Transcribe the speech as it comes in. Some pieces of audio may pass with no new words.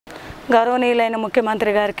గౌరవనీయులైన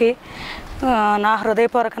ముఖ్యమంత్రి గారికి నా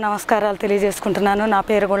హృదయపూర్వక నమస్కారాలు తెలియజేసుకుంటున్నాను. నా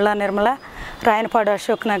పేరు గుళ్ళ నిర్మల, రాయనపాడు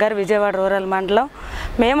అశోక్ నగర్, విజయవాడ రూరల్ మండలం.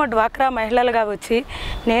 మేము డ్వాక్రా మహిళలుగా వచ్చి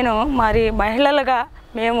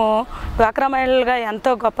మేము డ్వాక్రా మహిళలుగా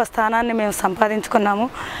ఎంతో గొప్ప స్థానాన్ని మేము సంపాదించుకున్నాము.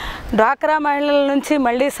 డ్వాక్రా మహిళల నుంచి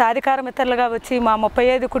మళ్ళీ సాధికార మిత్రులుగా వచ్చి మా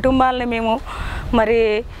 35 కుటుంబాలని మేము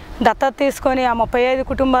దత్తత తీసుకొని ఆ 35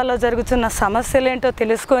 కుటుంబాల్లో జరుగుతున్న సమస్యలు ఏంటో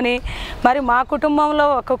తెలుసుకొని మా కుటుంబంలో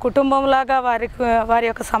ఒక కుటుంబంలాగా వారి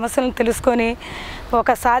యొక్క సమస్యలను తెలుసుకొని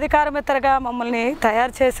ఒక సాధికార మిత్రగా మమ్మల్ని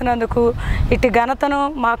తయారు చేసినందుకు, ఇటు ఘనతను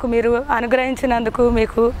మాకు మీరు అనుగ్రహించినందుకు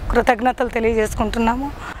మీకు కృతజ్ఞతలు తెలియజేసుకుంటున్నాము.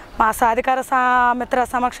 మా సాధికార మిత్ర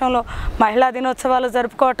సమక్షంలో మహిళా దినోత్సవాలు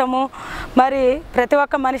జరుపుకోవటము, ప్రతి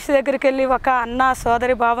ఒక్క మనిషి దగ్గరికి వెళ్ళి ఒక అన్న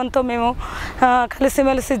సోదరి భావంతో మేము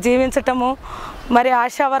కలిసిమెలిసి జీవించటము,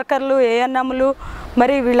 ఆశా వర్కర్లు, ఏఎన్ఎంలు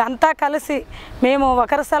వీళ్ళంతా కలిసి మేము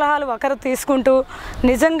ఒకరి సలహాలు ఒకరు తీసుకుంటూ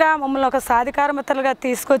నిజంగా మమ్మల్ని ఒక సాధికార మిత్రులుగా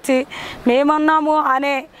తీసుకొచ్చి మేమున్నాము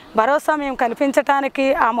అనే భరోసా మేము కల్పించడానికి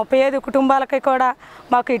ఆ 35 కుటుంబాలకి కూడా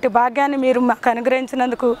మాకు ఇటు భాగ్యాన్ని మీరు మాకు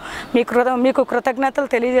అనుగ్రహించినందుకు మీకు కృతజ్ఞతలు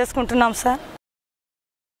తెలియజేసుకుంటున్నాం సార్.